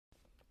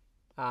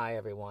Hi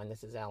everyone,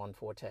 this is Alan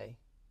Forte.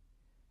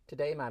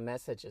 Today my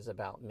message is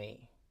about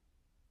me.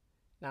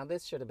 Now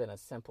this should have been a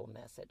simple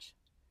message,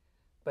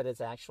 but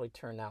it's actually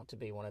turned out to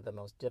be one of the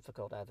most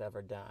difficult I've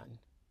ever done.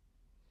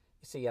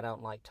 You see, I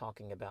don't like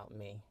talking about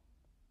me.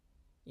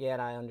 Yet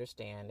I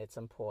understand it's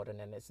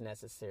important and it's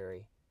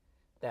necessary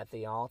that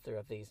the author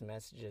of these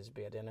messages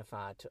be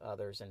identified to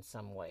others in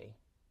some way.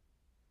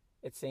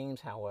 It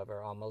seems,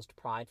 however, almost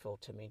prideful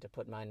to me to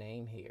put my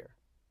name here,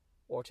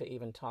 or to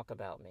even talk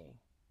about me,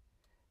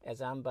 as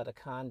I'm but a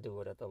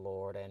conduit of the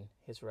Lord and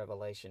His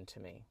revelation to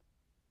me.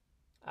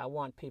 I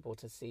want people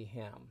to see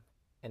Him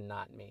and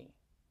not me.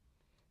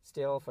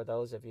 Still, for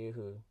those of you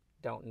who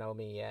don't know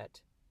me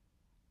yet,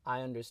 I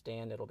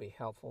understand it'll be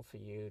helpful for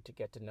you to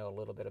get to know a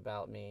little bit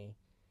about me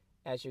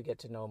as you get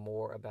to know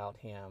more about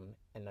Him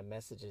and the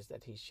messages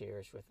that He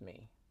shares with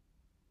me.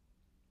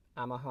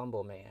 I'm a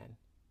humble man.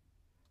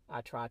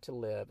 I try to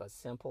live a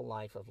simple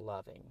life of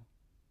loving.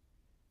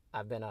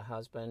 I've been a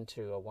husband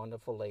to a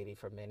wonderful lady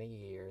for many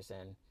years,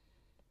 and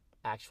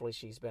actually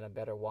she's been a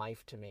better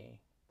wife to me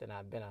than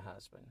I've been a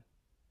husband.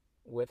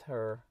 With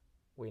her,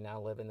 we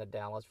now live in the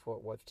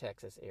Dallas-Fort Worth,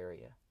 Texas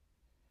area.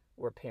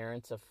 We're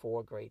parents of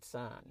 4 great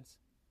sons.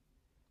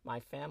 My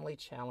family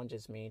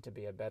challenges me to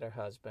be a better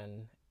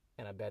husband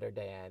and a better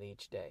dad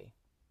each day.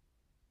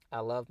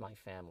 I love my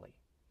family,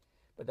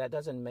 but that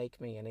doesn't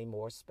make me any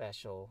more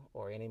special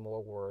or any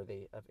more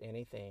worthy of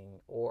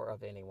anything or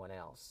of anyone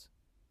else.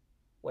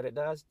 What it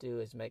does do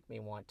is make me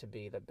want to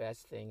be the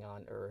best thing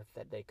on earth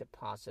that they could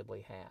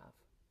possibly have.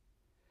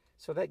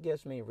 So that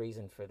gives me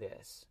reason for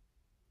this.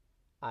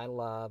 I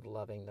love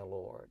loving the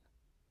Lord.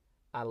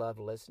 I love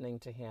listening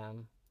to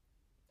Him.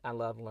 I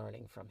love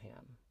learning from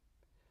Him.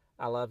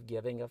 I love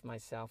giving of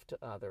myself to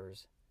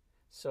others.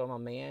 So I'm a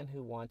man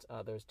who wants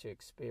others to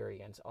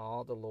experience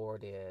all the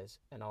Lord is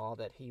and all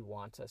that He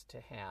wants us to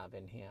have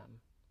in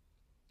Him.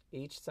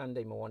 Each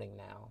Sunday morning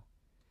now,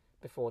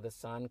 before the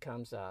sun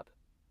comes up,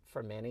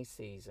 for many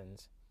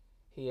seasons,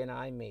 He and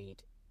I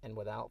meet, and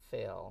without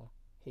fail,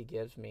 He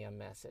gives me a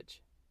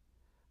message.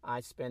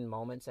 I spend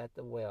moments at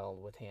the well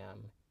with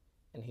Him,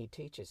 and He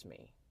teaches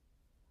me.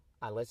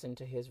 I listen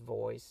to His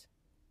voice,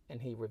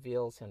 and He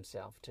reveals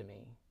Himself to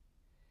me.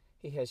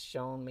 He has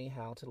shown me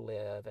how to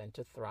live and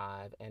to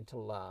thrive and to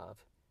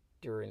love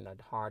during the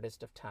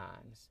hardest of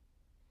times,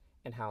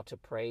 and how to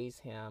praise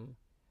Him,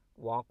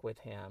 walk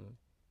with Him,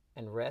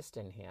 and rest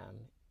in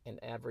Him in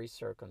every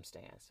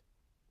circumstance.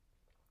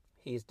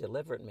 He's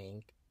delivered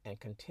me and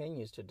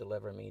continues to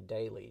deliver me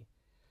daily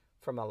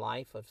from a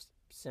life of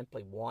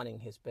simply wanting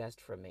His best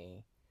for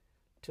me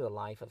to a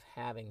life of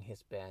having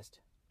His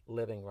best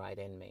living right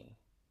in me.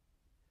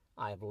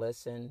 I've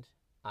listened,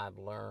 I've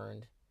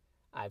learned,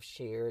 I've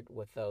shared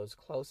with those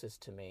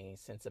closest to me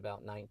since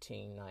about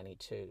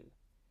 1992,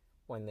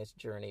 when this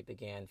journey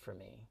began for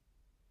me.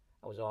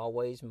 I was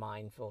always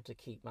mindful to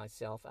keep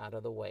myself out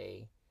of the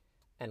way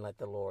and let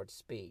the Lord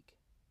speak.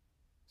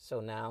 So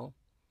now,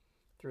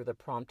 through the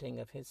prompting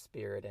of His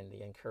Spirit and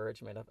the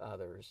encouragement of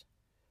others,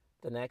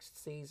 the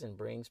next season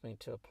brings me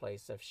to a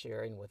place of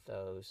sharing with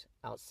those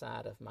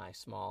outside of my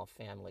small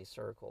family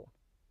circle.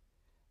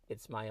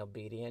 It's my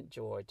obedient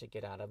joy to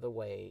get out of the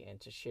way and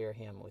to share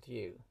Him with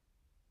you.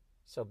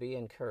 So be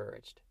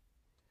encouraged.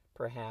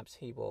 Perhaps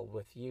He will,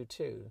 with you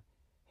too,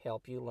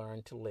 help you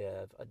learn to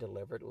live a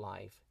delivered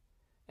life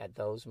at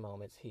those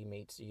moments He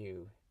meets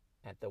you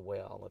at the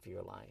well of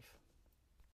your life.